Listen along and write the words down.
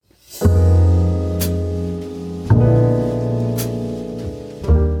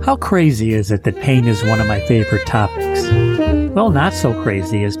How crazy is it that pain is one of my favorite topics? Well, not so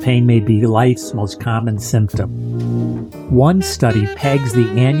crazy, as pain may be life's most common symptom. One study pegs the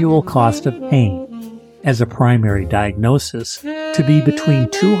annual cost of pain as a primary diagnosis to be between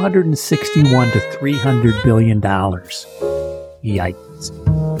 $261 to $300 billion.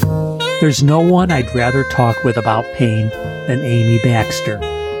 Yikes. There's no one I'd rather talk with about pain than Amy Baxter.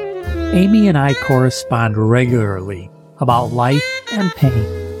 Amy and I correspond regularly about life and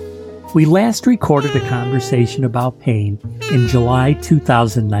pain. We last recorded a conversation about pain in July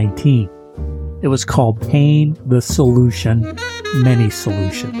 2019. It was called Pain, the Solution, Many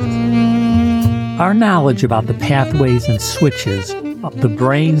Solutions. Our knowledge about the pathways and switches of the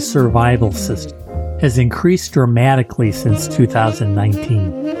brain's survival system has increased dramatically since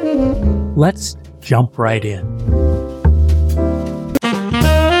 2019. Let's jump right in.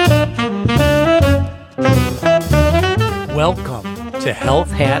 Welcome to Health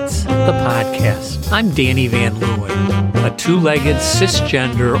Hats, the podcast. I'm Danny Van Leeuwen, a two-legged,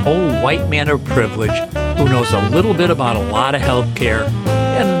 cisgender, old white man of privilege who knows a little bit about a lot of healthcare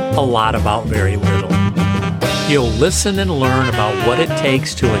and a lot about very little. You'll listen and learn about what it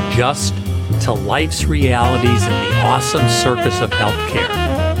takes to adjust to life's realities in the awesome circus of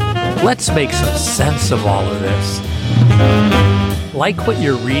healthcare. Let's make some sense of all of this. Like what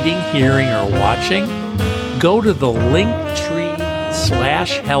you're reading, hearing, or watching? Go to the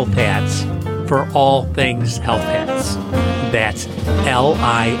Linktree/Health Hats for all things Health Hats. That's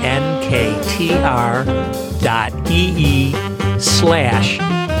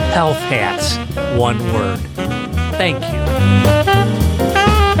linktr.ee/Health Hats, one word. Thank you.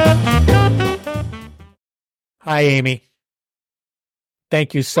 Hi, Amy.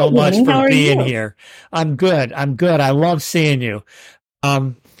 Thank you so much for being here. I'm good. I love seeing you.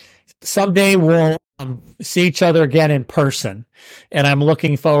 Someday we'll see each other again in person, and I'm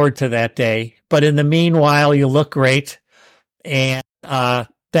looking forward to that day. But in the meanwhile, you look great, and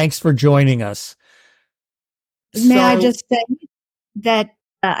thanks for joining us. May I just say that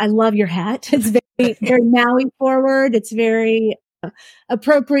I love your hat. It's very, very Maui forward. It's very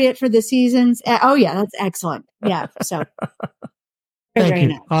appropriate for the seasons. Oh yeah, that's excellent. Yeah, so very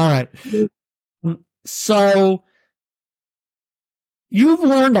nice. All right. So you've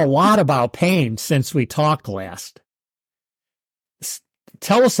learned a lot about pain since we talked last.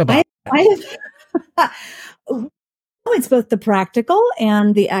 Tell us about it. It's both the practical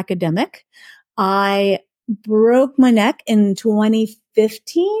and the academic. I broke my neck in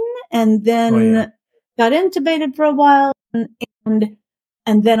 2015 and then got intubated for a while. And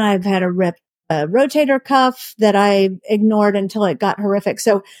then I've had a ripped rotator cuff that I ignored until it got horrific.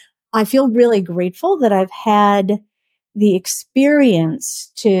 So I feel really grateful that I've had the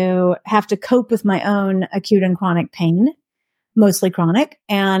experience to have to cope with my own acute and chronic pain, mostly chronic.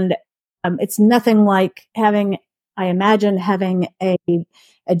 And it's nothing like having a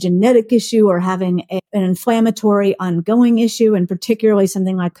genetic issue or having an inflammatory ongoing issue, and particularly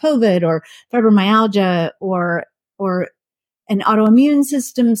something like COVID or fibromyalgia or an autoimmune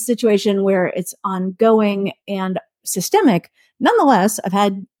system situation where it's ongoing and systemic. Nonetheless, I've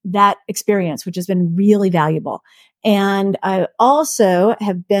had that experience, which has been really valuable. And I also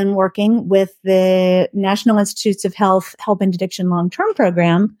have been working with the National Institutes of Health Help End Addiction Long-Term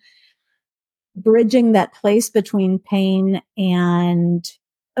Program, bridging that place between pain and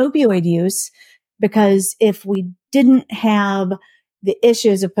opioid use, because if we didn't have the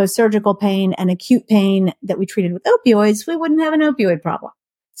issues of post-surgical pain and acute pain that we treated with opioids, we wouldn't have an opioid problem.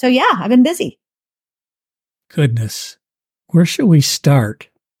 So yeah, I've been busy. Goodness. Where should we start?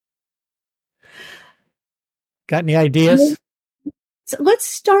 Got any ideas? So let's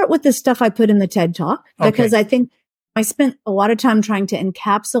start with the stuff I put in the TED Talk, because I think I spent a lot of time trying to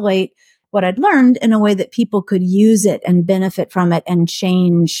encapsulate what I'd learned in a way that people could use it and benefit from it and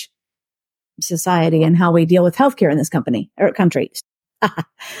change society and how we deal with healthcare in this country.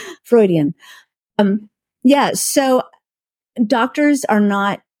 Freudian. So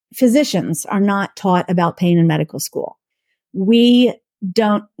physicians are not taught about pain in medical school. We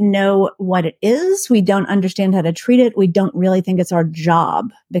don't know what it is. We don't understand how to treat it. We don't really think it's our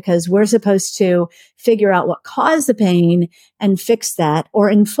job, because we're supposed to figure out what caused the pain and fix that, or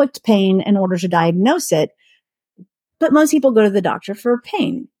inflict pain in order to diagnose it. But most people go to the doctor for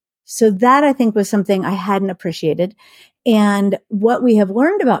pain. So that, I think, was something I hadn't appreciated. And what we have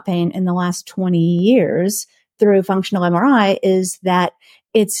learned about pain in the last 20 years through functional MRI is that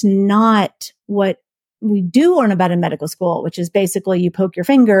it's not what we do learn about in medical school, which is basically you poke your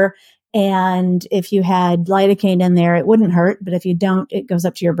finger, and if you had lidocaine in there, it wouldn't hurt. But if you don't, it goes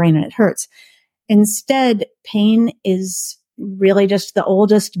up to your brain and it hurts. Instead, pain is really just the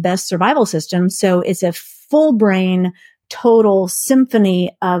oldest, best survival system. So it's a full brain, total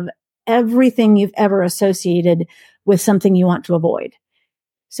symphony of everything you've ever associated with something you want to avoid.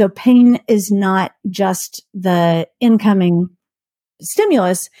 So pain is not just the incoming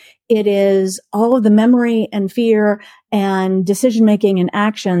stimulus. It is all of the memory and fear and decision making and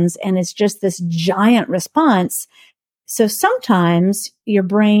actions. And it's just this giant response. So sometimes your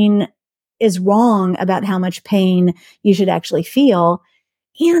brain is wrong about how much pain you should actually feel.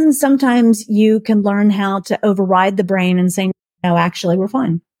 And sometimes you can learn how to override the brain and say, no, actually, we're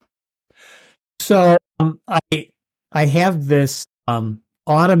fine. So I have this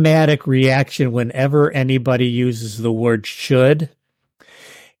automatic reaction whenever anybody uses the word should.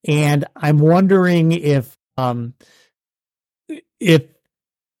 And I'm wondering if can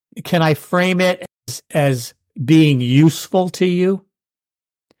I frame it as being useful to you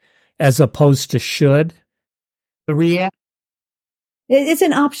as opposed to should? It's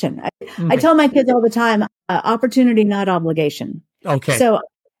an option. I tell my kids all the time, opportunity, not obligation. Okay. So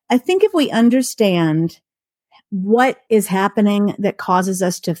I think if we understand what is happening that causes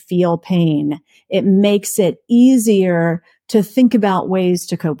us to feel pain, it makes it easier to think about ways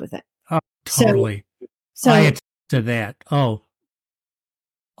to cope with it. Oh, totally. So I attest to that. Oh,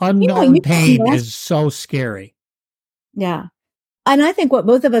 unknown pain is so scary. Yeah. And I think what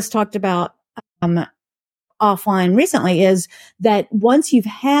both of us talked about offline recently is that once you've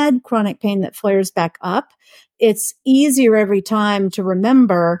had chronic pain that flares back up, it's easier every time to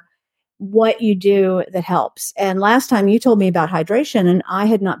remember what you do that helps. And last time you told me about hydration, and I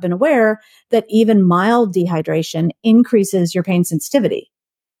had not been aware that even mild dehydration increases your pain sensitivity.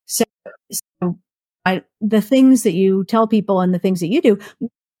 So the things that you tell people and the things that you do,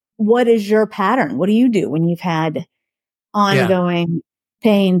 what is your pattern? What do you do when you've had ongoing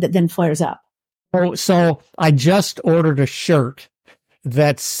pain that then flares up? So I just ordered a shirt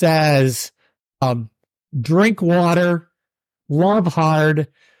that says, drink water, love hard,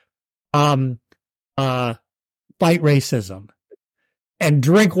 fight racism. And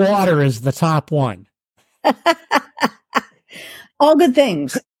drink water is the top one. All good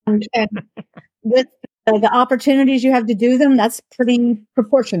things. And with the opportunities you have to do them, that's pretty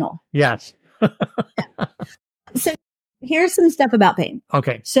proportional. Yes. So here's some stuff about pain.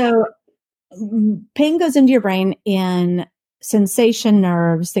 Okay. So pain goes into your brain in sensation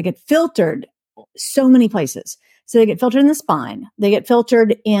nerves. They get filtered so many places. So they get filtered in the spine. They get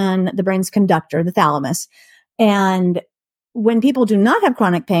filtered in the brain's conductor, the thalamus. And when people do not have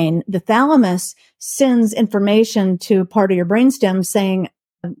chronic pain, the thalamus sends information to part of your brainstem saying,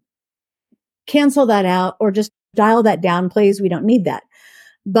 cancel that out or just dial that down, please. We don't need that.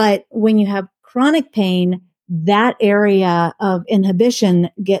 But when you have chronic pain, that area of inhibition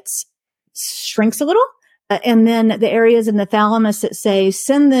shrinks a little. And then the areas in the thalamus that say,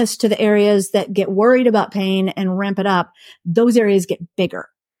 send this to the areas that get worried about pain and ramp it up, those areas get bigger.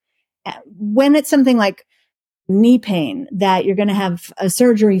 When it's something like knee pain that you're going to have a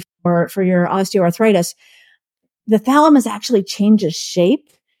surgery for your osteoarthritis, the thalamus actually changes shape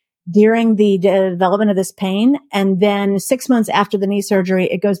during the development of this pain. And then 6 months after the knee surgery,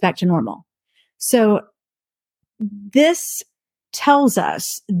 it goes back to normal. So this tells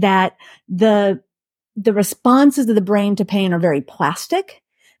us that the responses of the brain to pain are very plastic.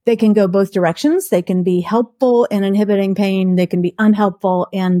 They can go both directions. They can be helpful in inhibiting pain. They can be unhelpful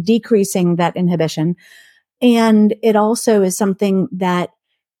in decreasing that inhibition. And it also is something that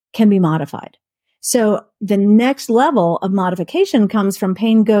can be modified. So the next level of modification comes from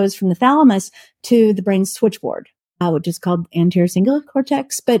pain goes from the thalamus to the brain's switchboard, which is called anterior cingulate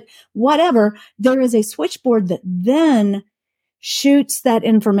cortex. But whatever, there is a switchboard that then shoots that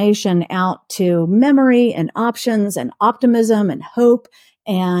information out to memory and options and optimism and hope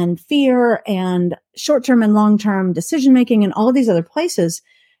and fear and short-term and long-term decision-making and all these other places.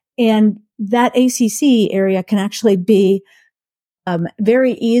 And that ACC area can actually be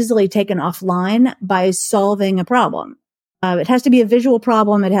very easily taken offline by solving a problem. It has to be a visual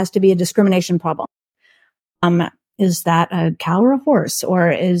problem. It has to be a discrimination problem. Is that a cow or a horse?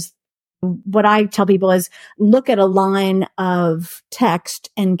 Or is what I tell people is look at a line of text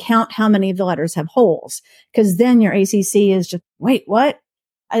and count how many of the letters have holes. Because then your ACC is just, wait, what?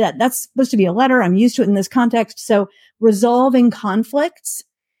 That's supposed to be a letter. I'm used to it in this context. So resolving conflicts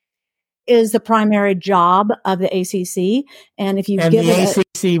is the primary job of the ACC. And if you give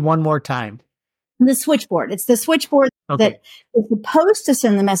the ACC one more time. The switchboard. It's the switchboard that is supposed to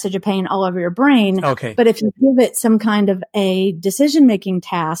send the message of pain all over your brain. Okay. But if you give it some kind of a decision-making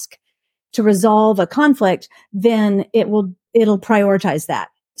task to resolve a conflict, then it'll prioritize that.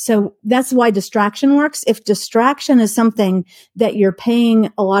 So that's why distraction works. If distraction is something that you're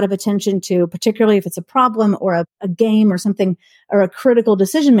paying a lot of attention to, particularly if it's a problem or a game or something or a critical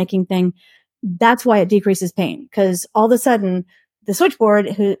decision-making thing, that's why it decreases pain. Because all of a sudden the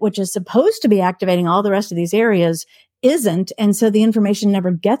switchboard, which is supposed to be activating all the rest of these areas, isn't. And so the information never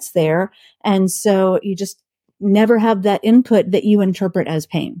gets there. And so you just never have that input that you interpret as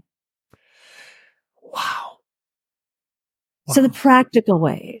pain. Wow. So the practical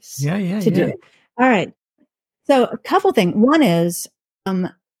ways to do it. All right. So a couple things. One is,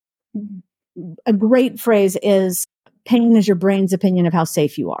 a great phrase is pain is your brain's opinion of how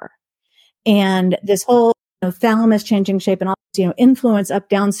safe you are. And this whole thalamus changing shape and all this, influence up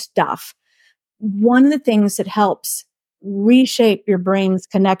down stuff. One of the things that helps reshape your brain's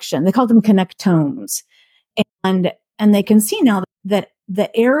connection, they call them connectomes. And they can see now that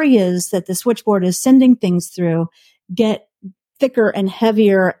the areas that the switchboard is sending things through get thicker and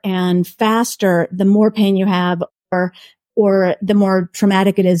heavier and faster the more pain you have or the more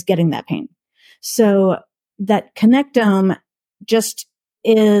traumatic it is getting that pain. So that connectome just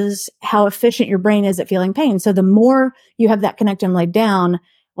is how efficient your brain is at feeling pain. So the more you have that connectome laid down,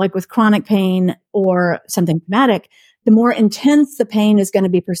 like with chronic pain or something traumatic, the more intense the pain is going to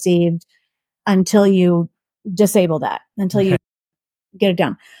be perceived until you disable that, until you get it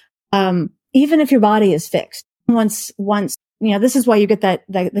down. Even if your body is fixed, once, this is why you get that,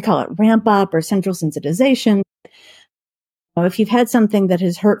 they call it ramp up or central sensitization. If you've had something that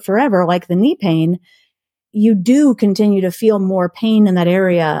has hurt forever, like the knee pain, you do continue to feel more pain in that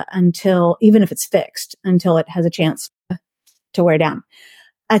area until, even if it's fixed, until it has a chance to wear down.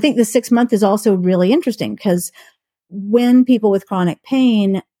 I think the 6 month is also really interesting because when people with chronic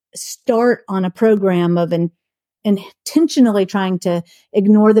pain start on a program of intentionally trying to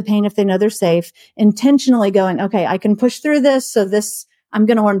ignore the pain if they know they're safe, intentionally going, okay, I can push through this. So I'm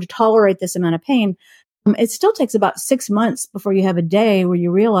going to learn to tolerate this amount of pain. It still takes about 6 months before you have a day where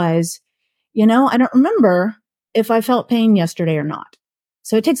you realize, I don't remember if I felt pain yesterday or not.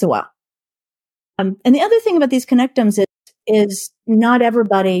 So it takes a while. And the other thing about these connectomes is not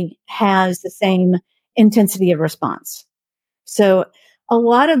everybody has the same intensity of response. So a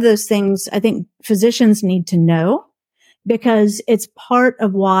lot of those things I think physicians need to know because it's part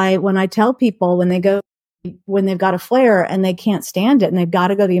of why when I tell people when they've got a flare and they can't stand it and they've got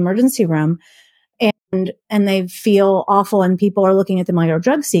to go to the emergency room and they feel awful and people are looking at them like they're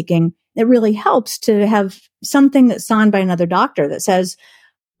drug seeking, it really helps to have something that's signed by another doctor that says,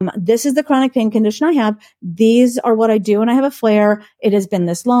 this is the chronic pain condition I have. These are what I do when I have a flare. It has been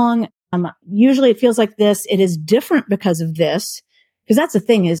this long. Usually it feels like this. It is different because of this. Because that's the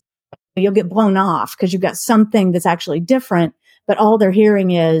thing is you'll get blown off because you've got something that's actually different, but all they're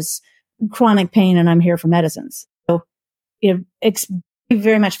hearing is chronic pain and I'm here for medicines. So it's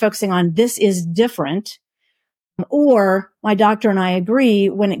very much focusing on this is different. Or my doctor and I agree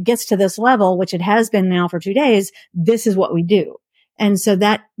when it gets to this level, which it has been now for 2 days, this is what we do. And so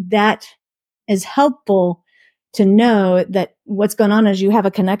that is helpful to know that what's going on is you have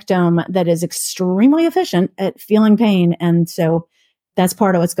a connectome that is extremely efficient at feeling pain. And so that's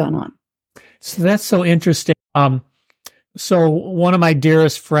part of what's going on. So that's so interesting. So one of my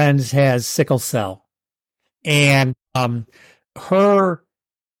dearest friends has sickle cell and, with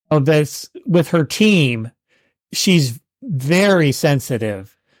her team, she's very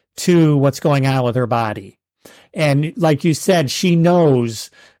sensitive to what's going on with her body. And like you said, she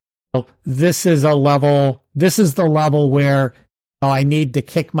knows this is the level where I need to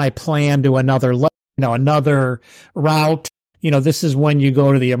kick my plan to another route. This is when you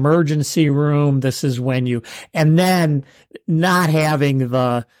go to the emergency room. This is when and then not having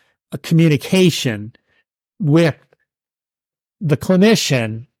the communication with the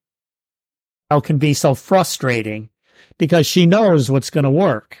clinician can be so frustrating because she knows what's going to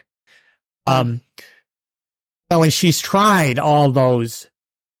work. And she's tried all those,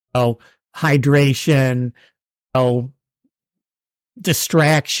 hydration,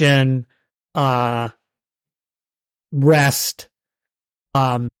 distraction, rest.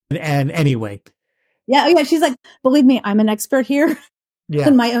 And anyway. Yeah. She's like, believe me, I'm an expert here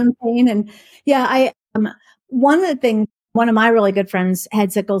in my own pain. And one of the things, one of my really good friends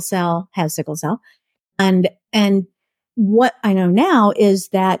has sickle cell. And what I know now is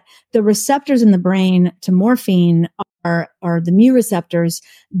that the receptors in the brain to morphine are the mu receptors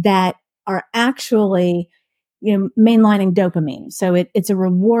that are actually, mainlining dopamine. So it's a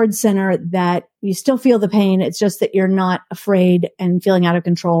reward center that you still feel the pain. It's just that you're not afraid and feeling out of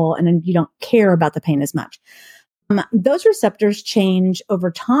control and then you don't care about the pain as much. Those receptors change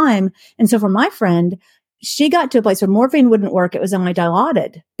over time. And so for my friend, she got to a place where morphine wouldn't work. It was only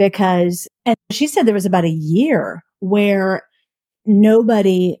Dilaudid and she said there was about a year where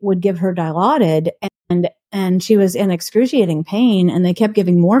nobody would give her Dilaudid and she was in excruciating pain and they kept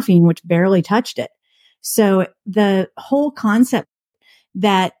giving morphine, which barely touched it. So the whole concept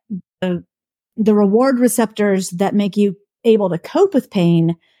that the reward receptors that make you able to cope with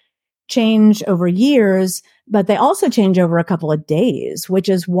pain change over years, but they also change over a couple of days, which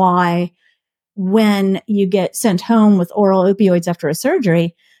is why when you get sent home with oral opioids after a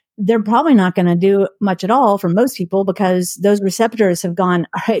surgery, they're probably not going to do much at all for most people because those receptors have gone,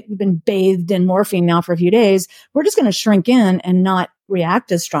 all right, we've been bathed in morphine now for a few days. We're just going to shrink in and not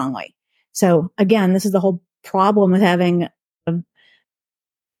react as strongly. So again, this is the whole problem with having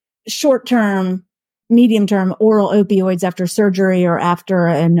short-term, medium-term oral opioids after surgery or after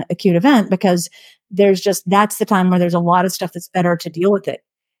an acute event, because that's the time where there's a lot of stuff that's better to deal with it.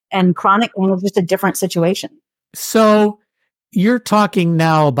 And chronic pain is just a different situation. So you're talking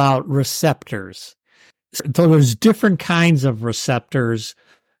now about receptors. So there's different kinds of receptors,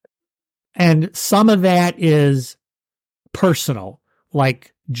 and some of that is personal,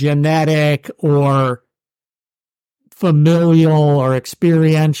 like genetic or familial or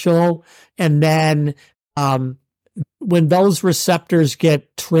experiential. And then when those receptors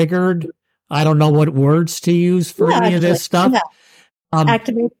get triggered, I don't know what words to use for any of this stuff. Yeah.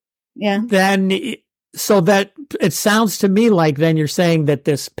 Activate. Yeah. Then, so that it sounds to me like then you're saying that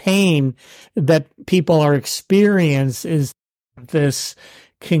this pain that people are experiencing is this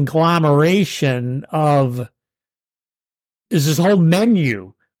conglomeration is this whole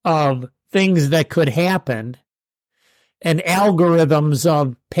menu of things that could happen and algorithms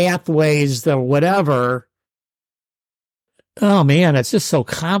of pathways or whatever. Oh man, it's just so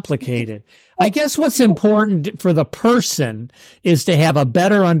complicated. I guess what's important for the person is to have a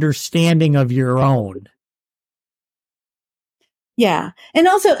better understanding of your own. Yeah.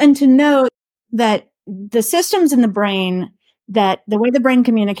 And to know that the systems in the brain, that the way the brain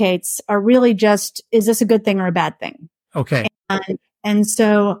communicates are really just, is this a good thing or a bad thing? Okay. And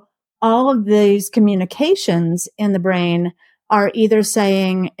so all of these communications in the brain are either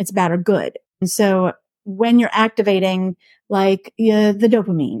saying it's bad or good. And so when you're activating like the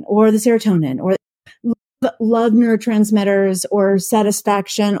dopamine or the serotonin or love neurotransmitters or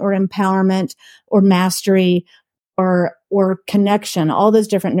satisfaction or empowerment or mastery or connection, all those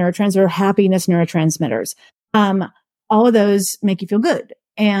different neurotransmitters, happiness neurotransmitters, all of those make you feel good.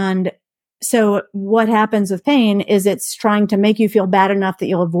 And so what happens with pain is it's trying to make you feel bad enough that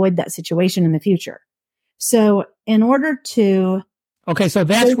you'll avoid that situation in the future. So in order to... Okay, so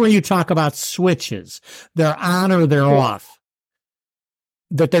that's where you talk about switches. They're on or they're off.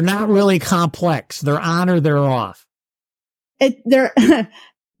 That they're not really complex. They're on or they're off. They're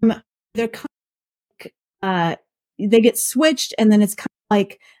they get switched, and then it's kind of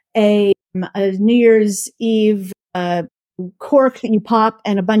like a New Year's Eve cork that you pop,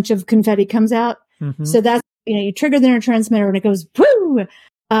 and a bunch of confetti comes out. Mm-hmm. So that's, you trigger the neurotransmitter, and it goes woo,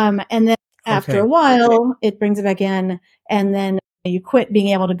 and then after a while, it brings it back in, and then you quit being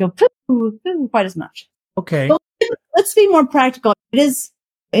able to go poo quite as much. Okay. But let's be more practical. It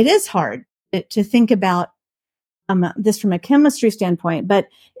is hard to think about this from a chemistry standpoint, but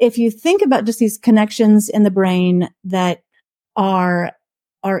if you think about just these connections in the brain that are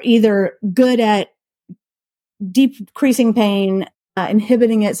either good at decreasing pain,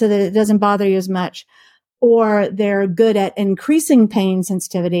 inhibiting it so that it doesn't bother you as much, or they're good at increasing pain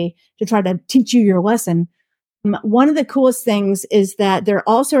sensitivity to try to teach you your lesson. One of the coolest things is that there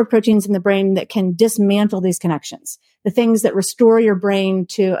also are proteins in the brain that can dismantle these connections, the things that restore your brain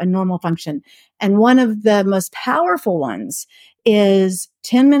to a normal function. And one of the most powerful ones is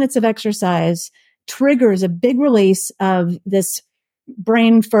 10 minutes of exercise triggers a big release of this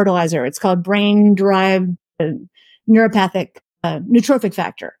brain fertilizer. It's called brain-derived neuropathic neurotrophic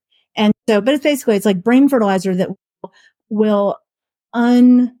factor. And so, but it's like brain fertilizer that will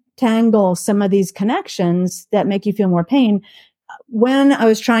untangle some of these connections that make you feel more pain. When I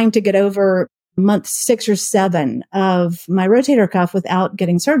was trying to get over month 6 or 7 of my rotator cuff without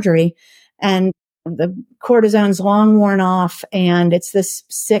getting surgery, and the cortisone's long worn off, and it's this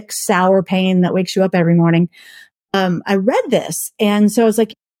sick, sour pain that wakes you up every morning. I read this. And so I was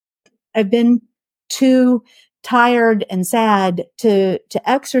like, I've been too tired and sad to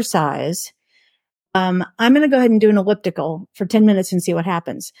exercise. I'm going to go ahead and do an elliptical for 10 minutes and see what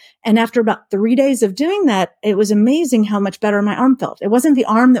happens. And after about 3 days of doing that, it was amazing how much better my arm felt. It wasn't the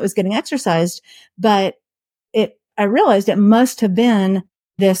arm that was getting exercised, but I realized it must have been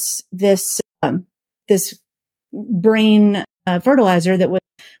this brain fertilizer that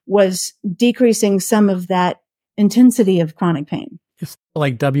was decreasing some of that intensity of chronic pain. It's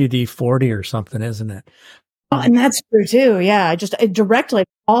like WD-40 or something, isn't it? And that's true too. Yeah. It directly,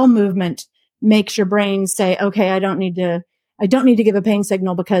 all movement makes your brain say, okay, I don't need to give a pain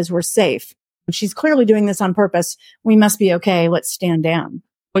signal because we're safe. She's clearly doing this on purpose. We must be okay. Let's stand down.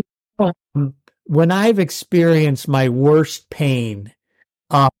 When I've experienced my worst pain,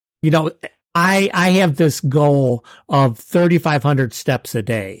 I have this goal of 3,500 steps a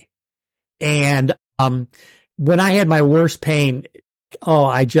day. And, when I had my worst pain,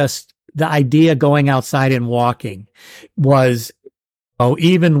 the idea going outside and walking was,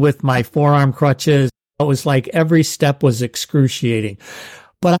 even with my forearm crutches, it was like every step was excruciating.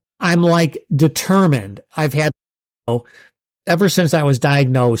 But I'm like determined. I've had, ever since I was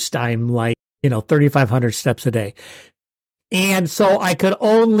diagnosed, I'm like, 3,500 steps a day. And so I could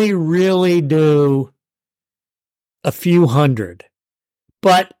only really do a few hundred.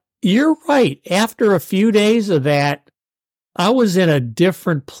 But you're right. After a few days of that, I was in a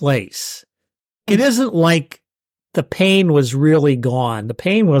different place. It isn't like the pain was really gone. The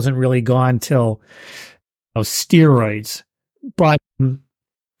pain wasn't really gone till steroids, but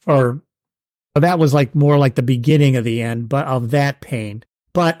that was like more like the beginning of the end, but of that pain.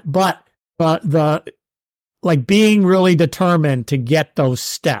 But the like being really determined to get those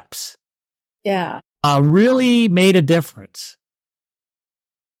steps, really made a difference.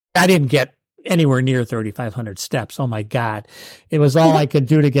 I didn't get anywhere near 3,500 steps. Oh my God. It was all I could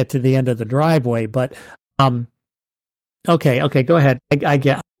do to get to the end of the driveway. But, okay, go ahead.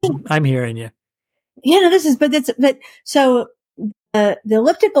 I'm hearing you. Yeah, no, so the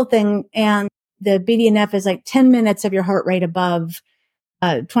elliptical thing and the BDNF is like 10 minutes of your heart rate above,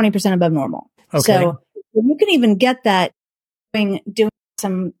 20% above normal. Okay. So you can even get that doing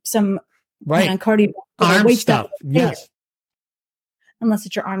some right. Cardio arm stuff. Yes. Unless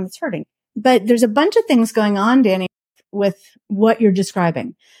it's your arm that's hurting. But there's a bunch of things going on, Danny, with what you're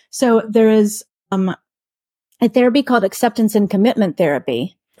describing. So there is a therapy called acceptance and commitment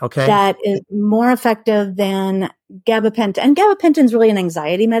therapy. Okay. That is more effective than gabapentin. And gabapentin is really an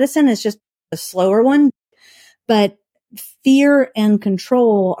anxiety medicine. It's just a slower one. But fear and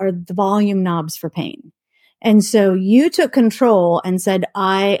control are the volume knobs for pain. And so you took control and said,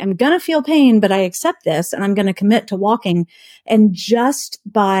 I am going to feel pain, but I accept this and I'm going to commit to walking. And just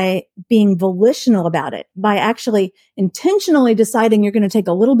by being volitional about it, by actually intentionally deciding you're going to take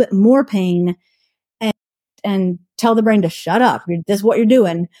a little bit more pain and tell the brain to shut up. This is what you're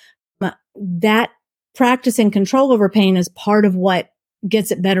doing. That practicing control over pain is part of what gets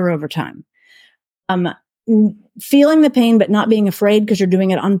it better over time. Feeling the pain, but not being afraid because you're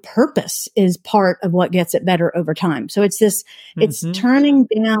doing it on purpose is part of what gets it better over time. So it's it's turning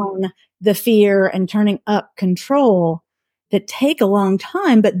down the fear and turning up control that take a long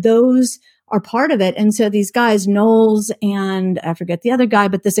time, but those are part of it. And so these guys, Knowles and I forget the other guy,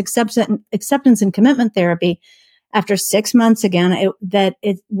 but this acceptance and commitment therapy, after 6 months again,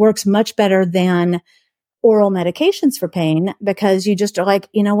 it works much better than oral medications for pain, because you just are like,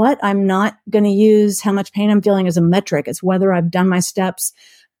 you know what? I'm not going to use how much pain I'm feeling as a metric. It's whether I've done my steps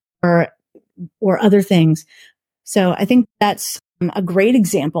or other things. So I think that's a great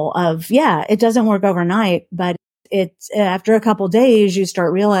example of, it doesn't work overnight, but it's after a couple of days, you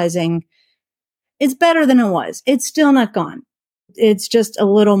start realizing it's better than it was. It's still not gone. It's just a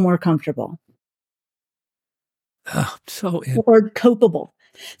little more comfortable. Or copable.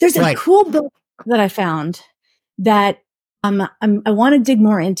 There's a cool book that I found that I want to dig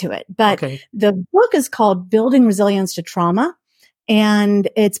more into it, but the book is called Building Resilience to Trauma, and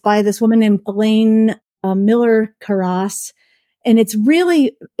it's by this woman named Elaine Miller Carras, and it's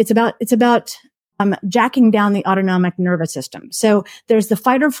about jacking down the autonomic nervous system. So there's the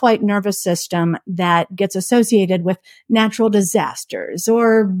fight or flight nervous system that gets associated with natural disasters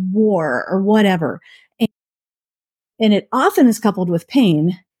or war or whatever, and it often is coupled with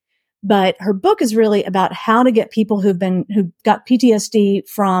pain. But her book is really about how to get people who got PTSD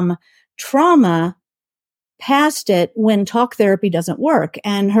from trauma past it when talk therapy doesn't work.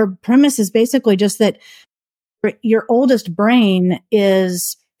 And her premise is basically just that your oldest brain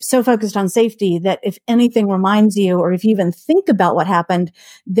is so focused on safety that if anything reminds you, or if you even think about what happened,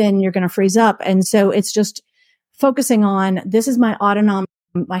 then you're going to freeze up. And so it's just focusing on, this is my autonomic,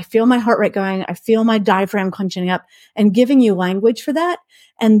 I feel my heart rate going, I feel my diaphragm clenching up, and giving you language for that.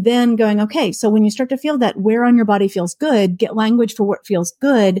 And then going, okay, so when you start to feel that, where on your body feels good, get language for what feels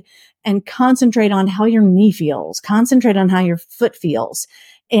good, and concentrate on how your knee feels, concentrate on how your foot feels.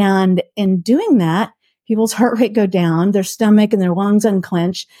 And in doing that, people's heart rate go down, their stomach and their lungs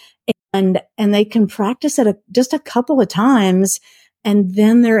unclench, and they can practice it just a couple of times, and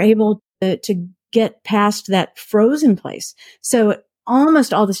then they're able to get past that frozen place. So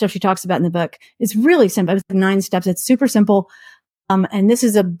almost all the stuff she talks about in the book is really simple. It's 9 steps. It's super simple. And this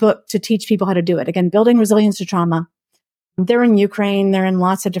is a book to teach people how to do it. Again, building resilience to trauma. They're in Ukraine. They're in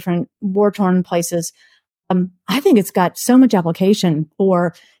lots of different war-torn places. I think it's got so much application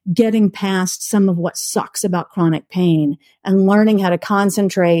for getting past some of what sucks about chronic pain and learning how to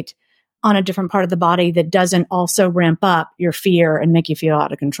concentrate on a different part of the body that doesn't also ramp up your fear and make you feel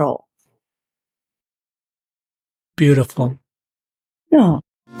out of control. Beautiful. Yeah.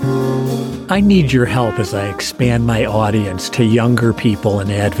 I need your help as I expand my audience to younger people in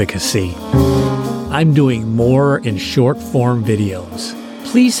advocacy. I'm doing more in short-form videos.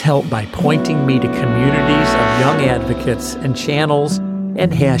 Please help by pointing me to communities of young advocates and channels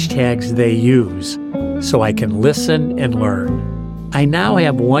and hashtags they use so I can listen and learn. I now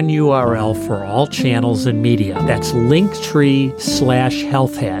have one URL for all channels and media. That's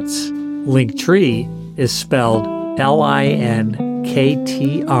Linktree/HealthHats. Linktree is spelled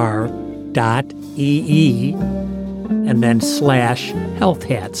linktr.ee and then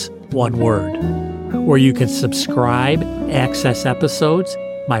 /HealthHats, one word, where you can subscribe, access episodes,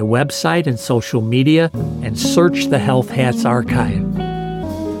 my website and social media, and search the Health Hats archive.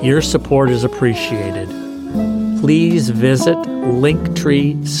 Your support is appreciated. Please visit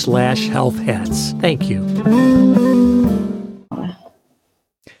Linktree/HealthHats. Thank you.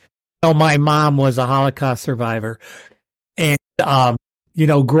 My mom was a Holocaust survivor. And,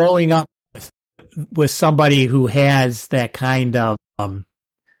 growing up with somebody who has that kind of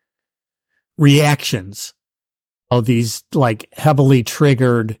reactions, these like heavily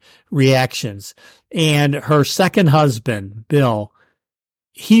triggered reactions. And her second husband, Bill,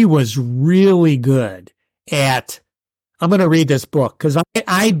 he was really good at, I'm going to read this book because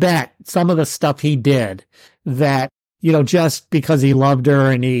I bet some of the stuff he did that, just because he loved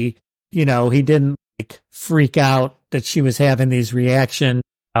her and he didn't freak out that she was having these reactions.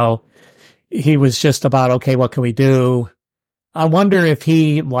 He was just about, okay, what can we do? I wonder if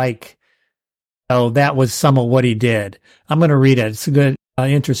he that was some of what he did. I'm going to read it. It's good,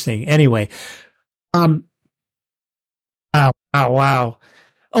 interesting. Anyway, wow.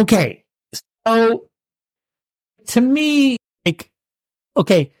 Okay. So to me,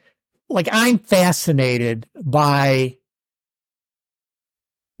 I'm fascinated by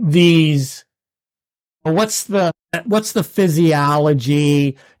these. What's the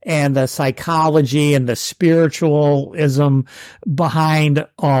physiology and the psychology and the spiritualism behind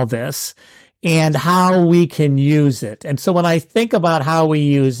all this and how we can use it? And so when I think about how we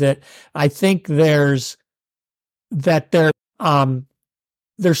use it, I think there's so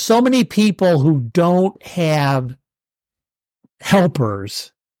many people who don't have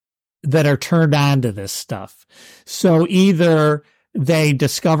helpers that are turned on to this stuff. So either they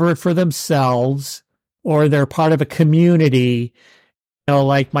discover it for themselves or they're part of a community,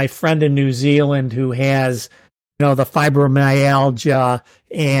 like my friend in New Zealand who has, the fibromyalgia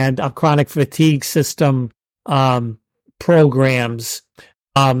and a chronic fatigue system programs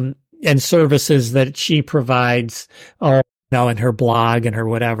and services that she provides, in her blog and her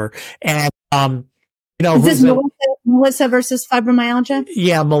whatever. And, is this Melissa versus fibromyalgia?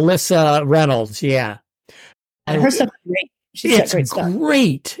 Yeah, Melissa Reynolds. Yeah. Her stuff is great. She's got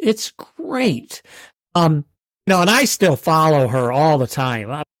great stuff. It's great. And I still follow her all the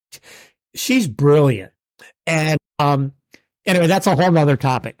time. She's brilliant. And, anyway, that's a whole nother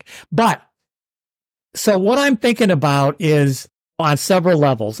topic. But so what I'm thinking about is on several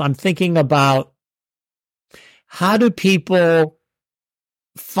levels. I'm thinking about how do people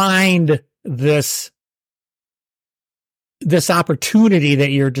find this opportunity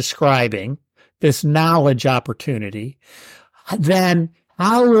that you're describing, this knowledge opportunity. Then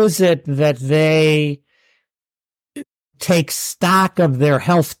how is it that they take stock of their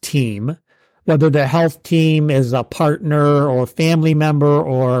health team, whether the health team is a partner or family member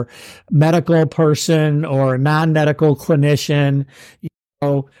or medical person or non-medical clinician?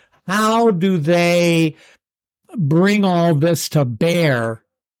 How do they bring all this to bear?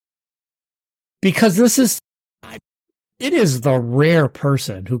 Because it is the rare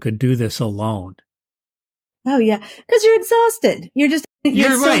person who could do this alone. Oh yeah. Because you're exhausted. You're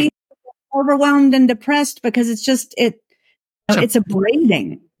right. So overwhelmed and depressed because it's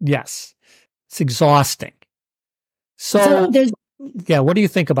abrading. Yes. It's exhausting. So what do you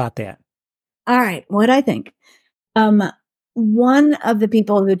think about that? All right. What I think. One of the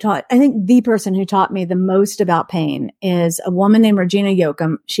people I think the person who taught me the most about pain is a woman named Regina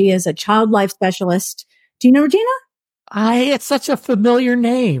Yoakum. She is a child life specialist. Do you know Regina? It's such a familiar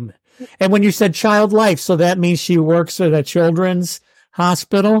name. And when you said child life, so that means she works at a children's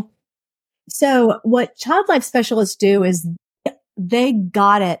hospital? So what child life specialists do is they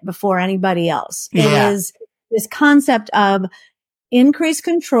got it before anybody else. Yeah. It is this concept of increase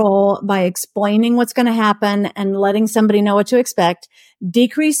control by explaining what's going to happen and letting somebody know what to expect,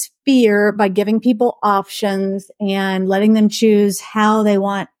 decrease fear by giving people options and letting them choose how they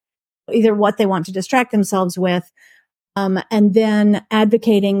want, either what they want to distract themselves with, and then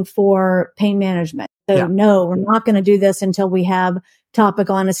advocating for pain management. So no, we're not going to do this until we have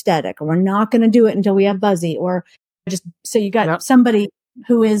topical anesthetic, or we're not going to do it until we have Buzzy, or just, so you got somebody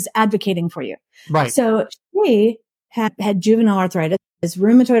who is advocating for you. Right. So she had juvenile arthritis, is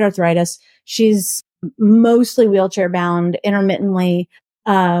rheumatoid arthritis. She's mostly wheelchair bound, intermittently,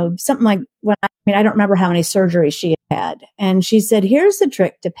 something like I don't remember how many surgeries she had. And she said, here's the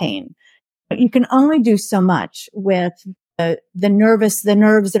trick to pain. You can only do so much with the nerves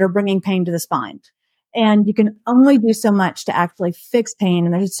that are bringing pain to the spine. And you can only do so much to actually fix pain.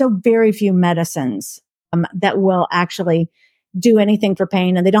 And there's so very few medicines that will actually do anything for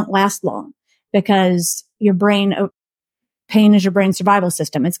pain, and they don't last long because pain is your brain survival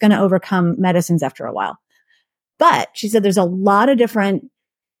system. It's going to overcome medicines after a while. But she said there's a lot of different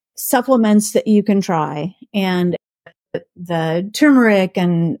supplements that you can try, and the turmeric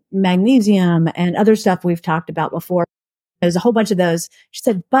and magnesium and other stuff we've talked about before. There's a whole bunch of those. She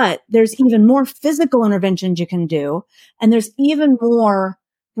said, but there's even more physical interventions you can do. And there's even more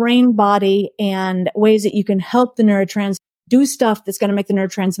brain, body, and ways that you can help the neurotransmitters do stuff that's going to make the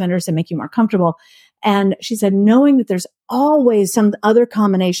neurotransmitters and make you more comfortable. And she said, knowing that there's always some other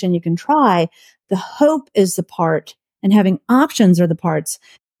combination you can try, the hope is the part, and having options are the parts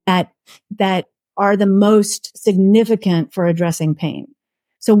that are the most significant for addressing pain.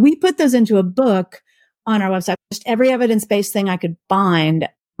 So we put those into a book on our website, just every evidence-based thing I could find.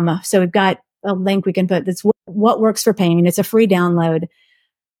 So we've got a link we can put that's what works for pain. It's a free download.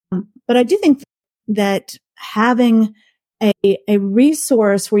 But I do think that having a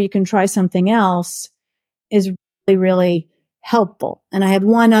resource where you can try something else is really, really helpful. And I have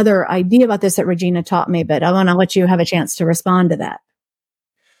one other idea about this that Regina taught me, but I want to let you have a chance to respond to that.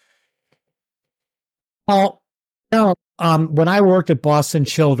 Well, when I worked at Boston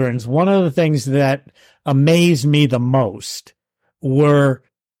Children's, one of the things that amazed me the most were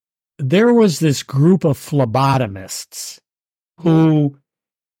there was this group of phlebotomists who,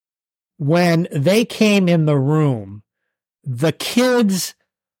 when they came in the room, the kids,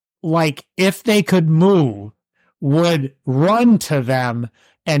 like if they could move, would run to them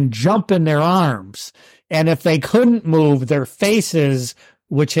and jump in their arms. And if they couldn't move, their faces,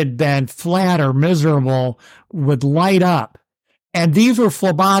 which had been flat or miserable, would light up. And these were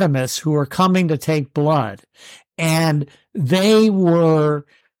phlebotomists who were coming to take blood. And it was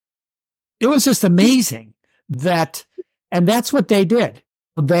just amazing and that's what they did.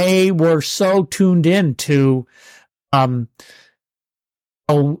 They were so tuned in to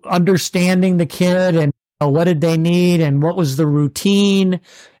understanding the kid and what did they need and what was the routine.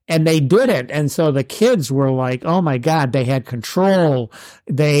 And they did it. And so the kids were like, oh my God, they had control.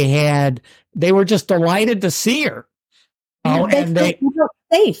 They were just delighted to see her. They felt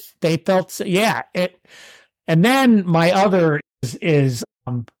safe. They felt, yeah. And then my other is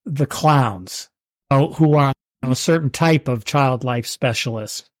the clowns, who are a certain type of child life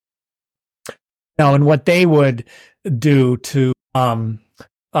specialist. And what they would do to, go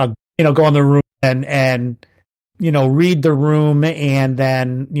in the room and read the room, and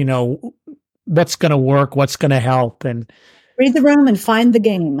then, what's going to work, what's going to help, and read the room and find the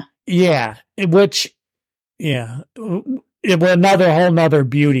game. Yeah. It was another whole nother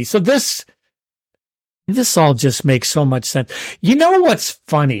beauty. So this all just makes so much sense. You know, what's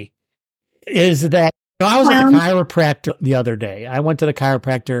funny is that I was at the chiropractor the other day. I went to the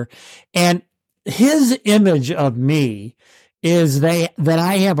chiropractor, and his image of me is that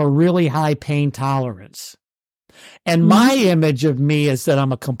I have a really high pain tolerance. And my image of me is that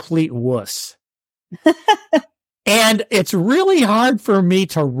I'm a complete wuss. And it's really hard for me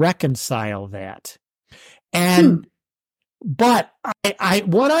to reconcile that. And, but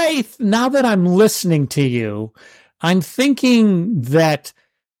now that I'm listening to you, I'm thinking that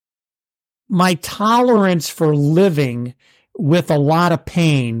my tolerance for living with a lot of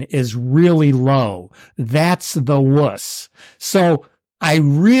pain is really low. That's the wuss. So I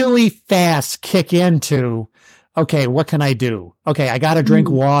really fast kick into, okay, what can I do? Okay, I got to drink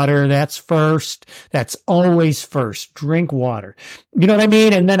water. That's first. That's always first. Drink water. You know what I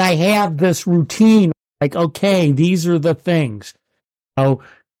mean? And then I have this routine, like, okay, these are the things. So,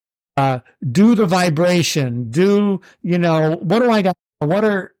 do the vibration. What do I got?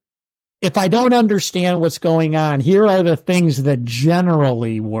 if I don't understand what's going on, here are the things that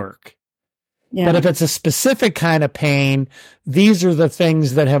generally work. Yeah. But if it's a specific kind of pain, these are the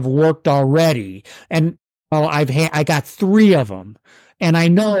things that have worked already. And I got 3 of them, and I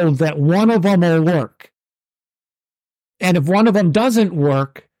know that one of them will work. And if one of them doesn't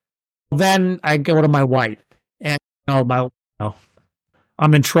work, then I go to my wife, and I'm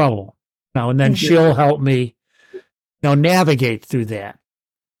in trouble. And then she'll help me, navigate through that.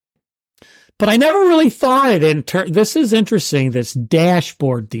 But I never really thought it in this is interesting, this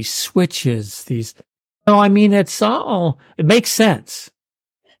dashboard, these switches, it makes sense.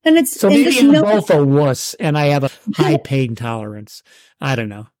 And it's so maybe I'm both a wuss and I have a high pain tolerance. I don't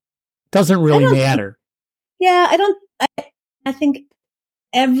know. Doesn't really matter. I think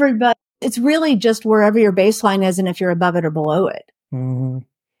everybody, it's really just wherever your baseline is and if you're above it or below it. Mm-hmm.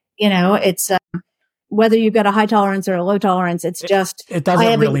 It's whether you've got a high tolerance or a low tolerance, it's just. It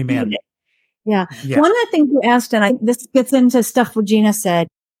doesn't really matter. Yeah. One of the things you asked, and this gets into stuff Regina said,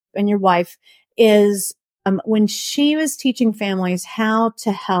 and your wife, is when she was teaching families how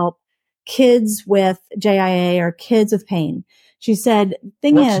to help kids with JIA or kids with pain, she said,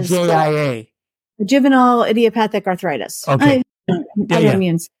 What's JIA? Juvenile idiopathic arthritis. Okay.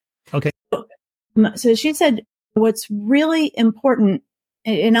 Autoimmunes. Okay. So she said, what's really important,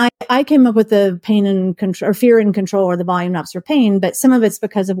 and I came up with the pain and control, or fear and control, or the volume knobs for pain, but some of it's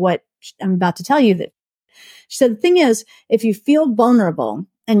because of what I'm about to tell you. That she said, the thing is, if you feel vulnerable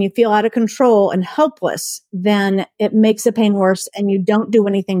and you feel out of control and helpless, then it makes the pain worse, and you don't do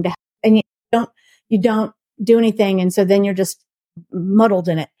anything to help, and you don't do anything, and so then you're just muddled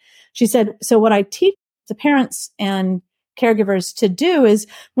in it. She said, so what I teach the parents and caregivers to do is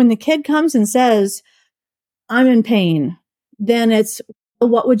when the kid comes and says, I'm in pain, then it's,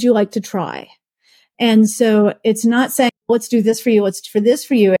 what would you like to try? And so it's not saying, let's do this for you, let's for this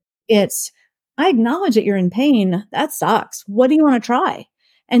for you. It's, I acknowledge that you're in pain. That sucks. What do you want to try?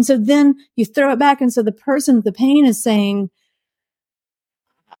 And so then you throw it back. And so the person with the pain is saying,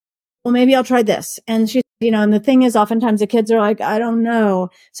 well, maybe I'll try this. And she, and the thing is, oftentimes the kids are like, I don't know.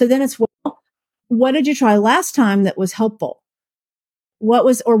 So then it's, well, what did you try last time that was helpful?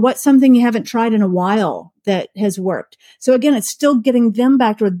 What's something you haven't tried in a while that has worked? So again, it's still getting them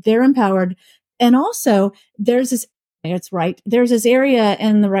back to where they're empowered. And also there's this area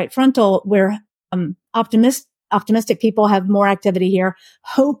in the right frontal where, optimistic people have more activity here.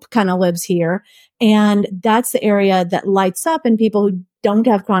 Hope kind of lives here. And that's the area that lights up in people who don't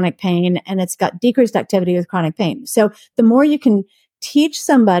have chronic pain, and it's got decreased activity with chronic pain. So the more you can teach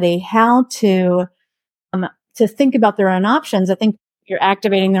somebody how to think about their own options, I think you're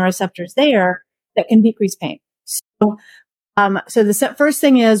activating the receptors there that can decrease pain. So the first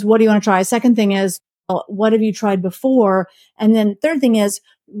thing is, what do you want to try? Second thing is, what have you tried before? And then third thing is,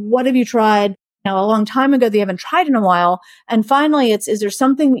 what have you tried a long time ago that you haven't tried in a while? And finally, is there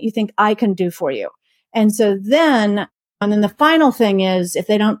something that you think I can do for you? And then the final thing is, if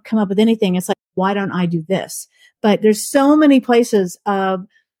they don't come up with anything, it's like, why don't I do this? But there's so many places of,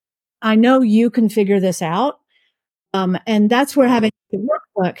 I know you can figure this out. And that's where having the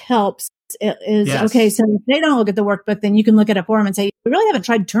workbook helps. Yes. Okay, so if they don't look at the workbook, then you can look at it for them and say, we really haven't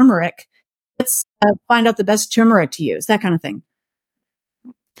tried turmeric. Let's find out the best turmeric to use, that kind of thing.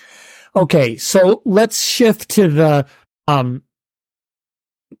 Okay, so let's shift to the,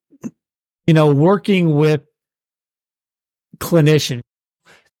 working with clinicians.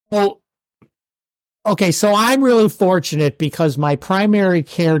 Well, okay, so I'm really fortunate because my primary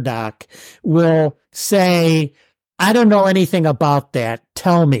care doc will say, I don't know anything about that.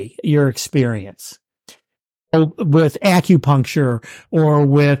 Tell me your experience with acupuncture or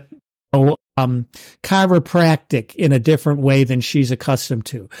with chiropractic in a different way than she's accustomed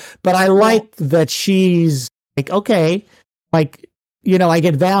to. But I like that she's like, okay, like, I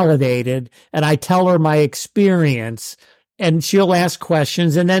get validated and I tell her my experience and she'll ask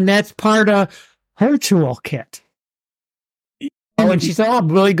questions. And then that's part of her toolkit. And she said, oh,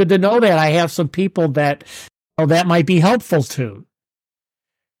 really good to know that. I have some people that might be helpful too.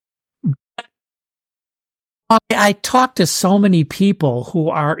 I talk to so many people who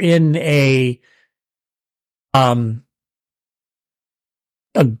are in an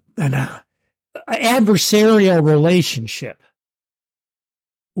adversarial relationship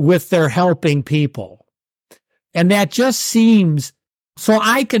with their helping people. And that just seems, so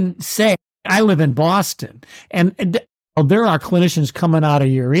I can say, I live in Boston and there are clinicians coming out of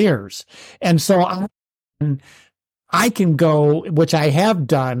your ears. And so I can go, which I have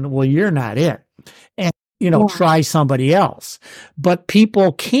done, well, you're not it. And, try somebody else. But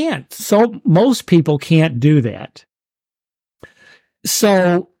people can't. So most people can't do that.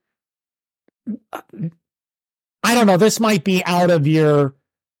 So I don't know, this might be out of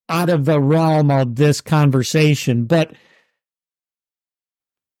the realm of this conversation, but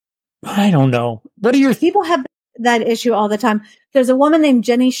I don't know. What are your people have that issue all the time? There's a woman named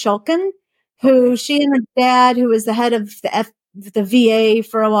Jenny Shulkin who she and her dad, who was the head of the VA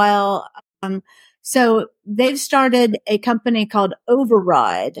for a while. So they've started a company called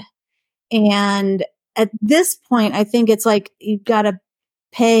Override. And at this point, I think it's like you've got to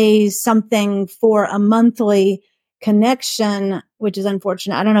pay something for a monthly connection, which is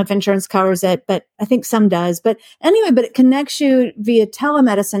unfortunate. I don't know if insurance covers it, but I think some does. But anyway, but it connects you via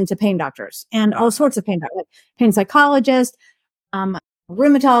telemedicine to pain doctors and all sorts of pain doctors, like pain psychologists,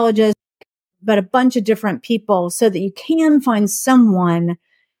 rheumatologists, but a bunch of different people so that you can find someone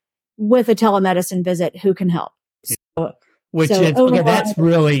with a telemedicine visit who can help. That's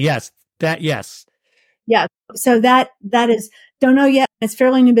really, yes. Yeah. So that is, don't know yet. It's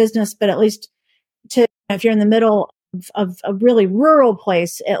fairly new business, but at least if you're in the middle of a really rural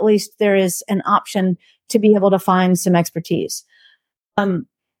place, at least there is an option to be able to find some expertise. And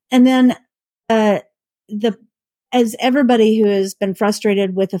then, as everybody who has been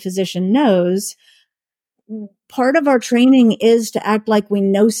frustrated with a physician knows, part of our training is to act like we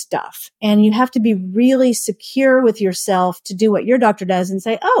know stuff, and you have to be really secure with yourself to do what your doctor does and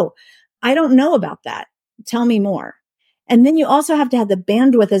say, "Oh, I don't know about that. Tell me more." And then you also have to have the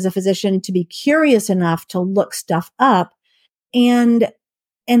bandwidth as a physician to be curious enough to look stuff up and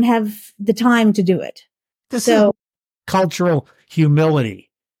have the time to do it. This is cultural humility.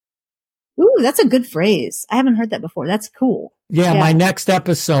 Ooh, that's a good phrase. I haven't heard that before. That's cool. Yeah. My next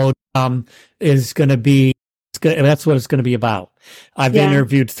episode is going to be, that's what it's going to be about. I've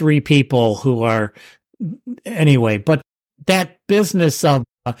interviewed 3 people who are, anyway, but that business of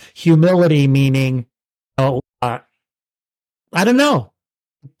humility, meaning, I don't know.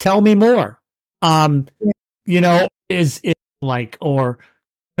 Tell me more. Is it like, or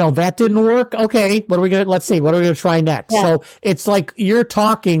no, that didn't work. Okay. Let's see. What are we going to try next? Yeah. So it's like you're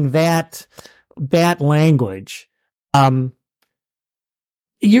talking that language.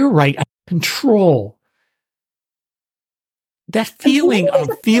 You're right. Control. That feeling of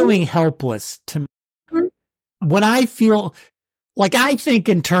feeling helpless to me. When I feel like, I think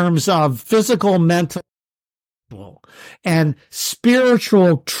in terms of physical, mental, and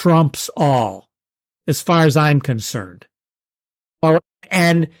spiritual trumps all, as far as I'm concerned.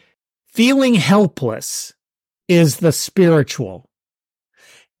 And feeling helpless is the spiritual.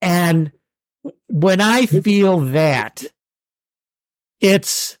 And when I feel that, I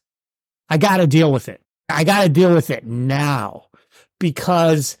got to deal with it. I got to deal with it now,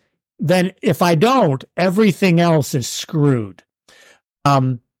 because then if I don't, everything else is screwed.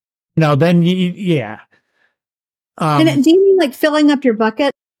 Then and do you mean like filling up your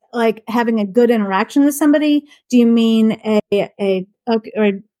bucket, like having a good interaction with somebody? Do you mean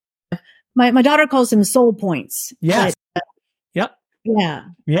my daughter calls them soul points? Yes. Yep. Yeah.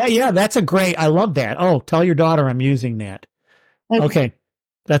 Yeah. That's I love that. Oh, tell your daughter I'm using that. Okay.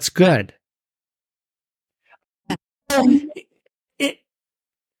 That's good. I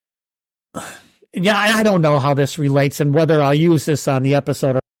don't know how this relates and whether I'll use this on the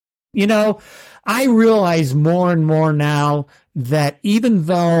episode. I realize more and more now that even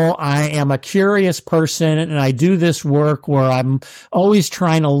though I am a curious person and I do this work where I'm always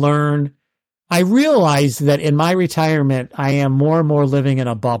trying to learn, I realize that in my retirement, I am more and more living in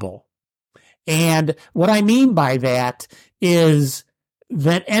a bubble. And what I mean by that is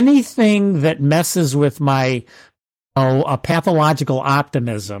that anything that messes with my a pathological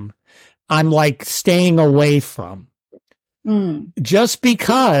optimism, I'm like staying away from. Just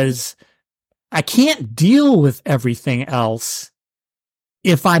because I can't deal with everything else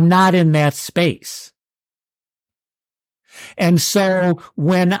if I'm not in that space. And so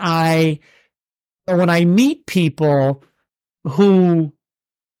when I meet people who,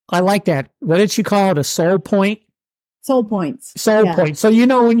 I like that. What did she call it? A soul point? Soul points. Soul point. So,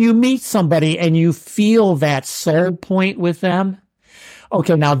 when you meet somebody and you feel that soul point with them,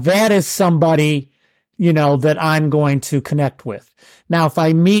 okay, now that is somebody, that I'm going to connect with. Now, if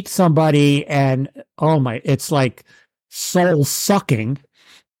I meet somebody and, it's like soul sucking,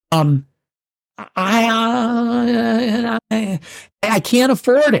 I can't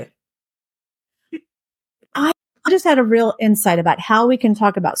afford it. I just had a real insight about how we can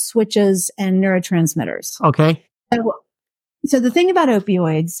talk about switches and neurotransmitters. Okay. So the thing about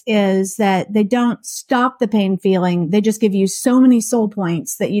opioids is that they don't stop the pain feeling. They just give you so many soul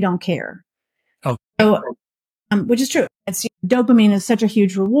points that you don't care. Oh, so, which is true. Dopamine is such a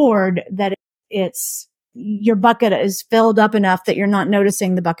huge reward that your bucket is filled up enough that you're not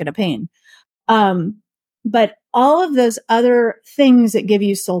noticing the bucket of pain. But all of those other things that give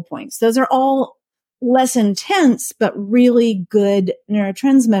you soul points, those are all less intense, but really good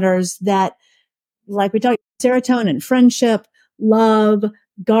neurotransmitters that, like we talked, serotonin, friendship, love,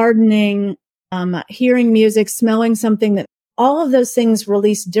 gardening, hearing music, smelling something, that all of those things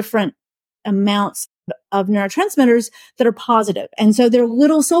release different amounts of neurotransmitters that are positive. And so they're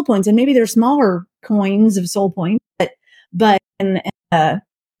little soul points, and maybe they're smaller coins of soul points, and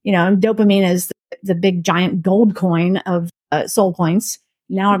dopamine is the big giant gold coin of soul points.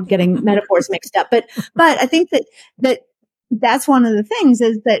 Now I'm getting metaphors mixed up, but I think that's one of the things,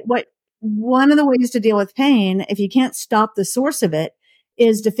 is that one of the ways to deal with pain, if you can't stop the source of it,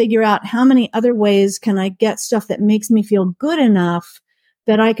 is to figure out how many other ways can I get stuff that makes me feel good enough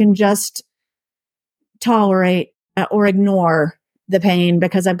that I can just tolerate or ignore the pain,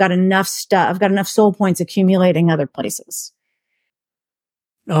 because I've got enough stuff. I've got enough soul points accumulating other places.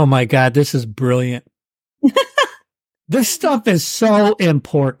 Oh my God, this is brilliant. This stuff is so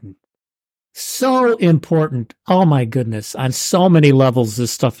important. So important. Oh my goodness. On so many levels,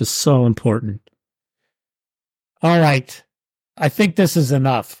 this stuff is so important. All right. I think this is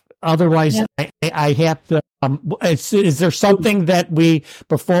enough. Otherwise, yep. I have to, is there something that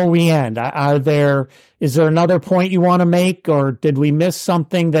before we end, is there another point you want to make, or did we miss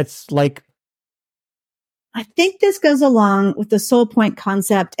something that's like? I think this goes along with the soul point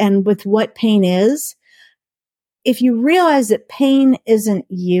concept and with what pain is. If you realize that pain isn't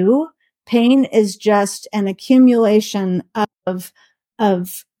you, pain is just an accumulation of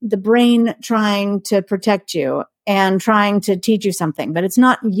the brain trying to protect you and trying to teach you something, but it's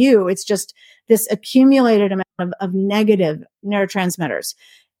not you. It's just this accumulated amount of negative neurotransmitters.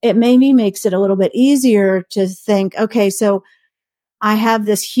 It maybe makes it a little bit easier to think, okay, so I have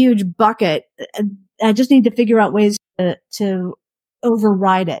this huge bucket. I just need to figure out ways to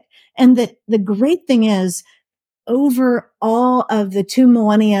override it. And that the great thing is, over all of the 2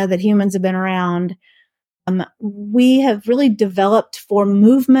 millennia that humans have been around, we have really developed for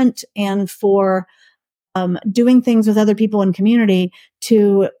movement and for doing things with other people in community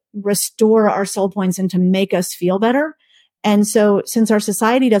to restore our soul points and to make us feel better. And so since our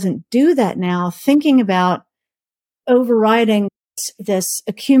society doesn't do that now, thinking about overriding this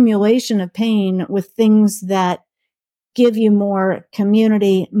accumulation of pain with things that give you more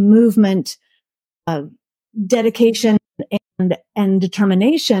community, movement, dedication, and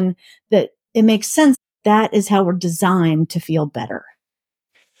determination, that it makes sense. That is how we're designed to feel better.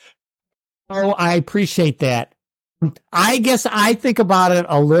 Oh, I appreciate that. I guess I think about it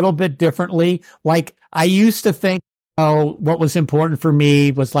a little bit differently. Like, I used to think, what was important for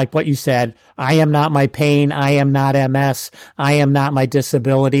me was like what you said. I am not my pain. I am not MS. I am not my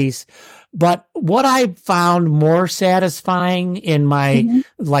disabilities. But what I found more satisfying in my,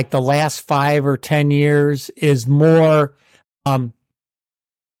 like the last 5 or 10 years is more, I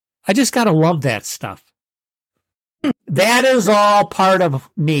just got to love that stuff. That is all part of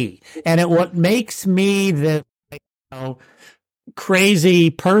me. And what makes me the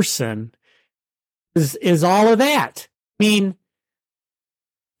crazy person is all of that. I mean,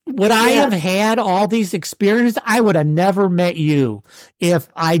 would I have had all these experiences? I would have never met you if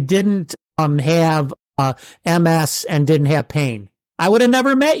I didn't have MS and didn't have pain. I would have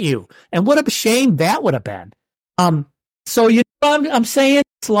never met you. And what a shame that would have been. So I'm saying,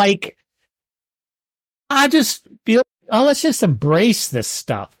 it's like, I just feel, let's just embrace this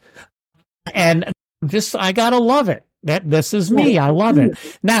stuff. And I gotta love it. This is me. I love it.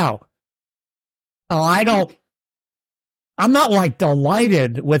 Now, I'm not like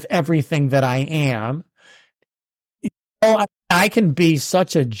delighted with everything that I am. I can be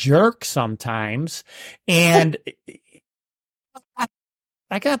such a jerk sometimes, and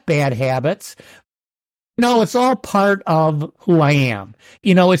I got bad habits. It's all part of who I am.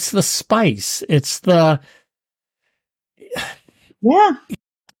 It's the spice. It's the, I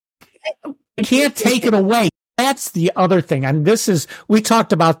can't take it away. That's the other thing. And we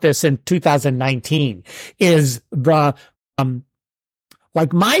talked about this in 2019, is the,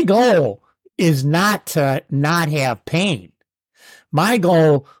 like, my goal is not to not have pain. My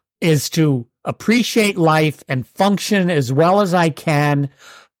goal is to appreciate life and function as well as I can,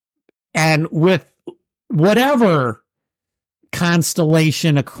 and with whatever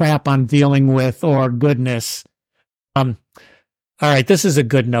constellation of crap I'm dealing with or goodness. All right, this is a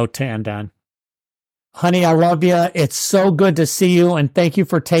good note to end on. Honey, I love you. It's so good to see you, and thank you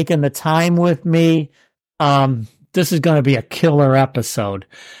for taking the time with me. This is going to be a killer episode.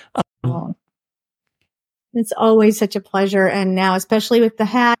 It's always such a pleasure, and now especially with the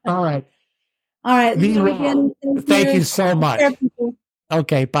hat. All right. Thank you so much.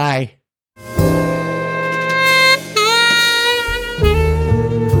 Okay, bye.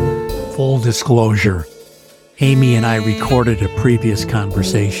 Full disclosure, Amy and I recorded a previous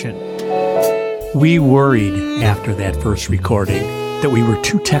conversation. We worried after that first recording that we were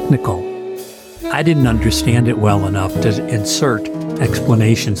too technical. I didn't understand it well enough to insert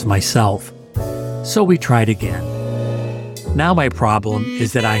explanations myself, so we tried again. Now my problem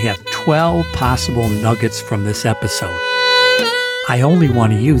is that I have 12 possible nuggets from this episode. I only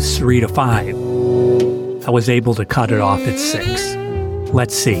want to use 3 to 5. I was able to cut it off at 6.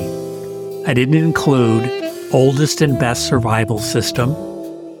 Let's see. I didn't include oldest and best survival system,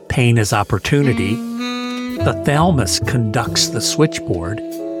 pain as opportunity, the thalamus conducts the switchboard,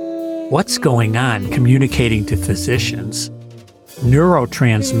 what's going on communicating to physicians,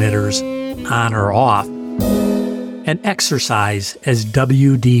 neurotransmitters on or off, and exercise as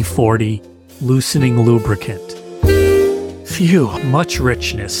WD-40 loosening lubricant. Phew, much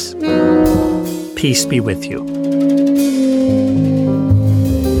richness. Peace be with you.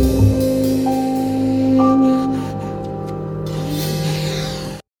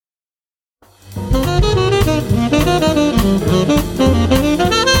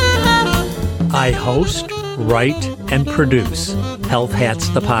 I host, write, and produce Health Hats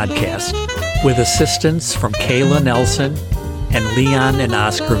the podcast with assistance from Kayla Nelson and Leon and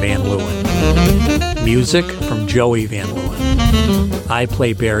Oscar Van Leeuwen. Music from Joey Van Leeuwen. I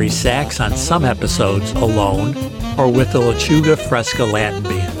play Barry sax on some episodes alone or with the Lechuga Fresca Latin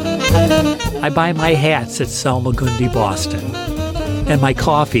Band. I buy my hats at Selma Gundy, Boston, and my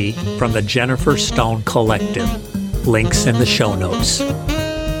coffee from the Jennifer Stone Collective. Links in the show notes.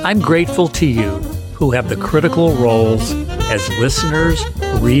 I'm grateful to you who have the critical roles as listeners,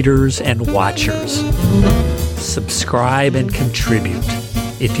 readers, and watchers. Subscribe and contribute.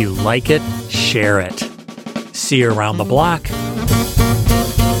 If you like it, share it. See you around the block.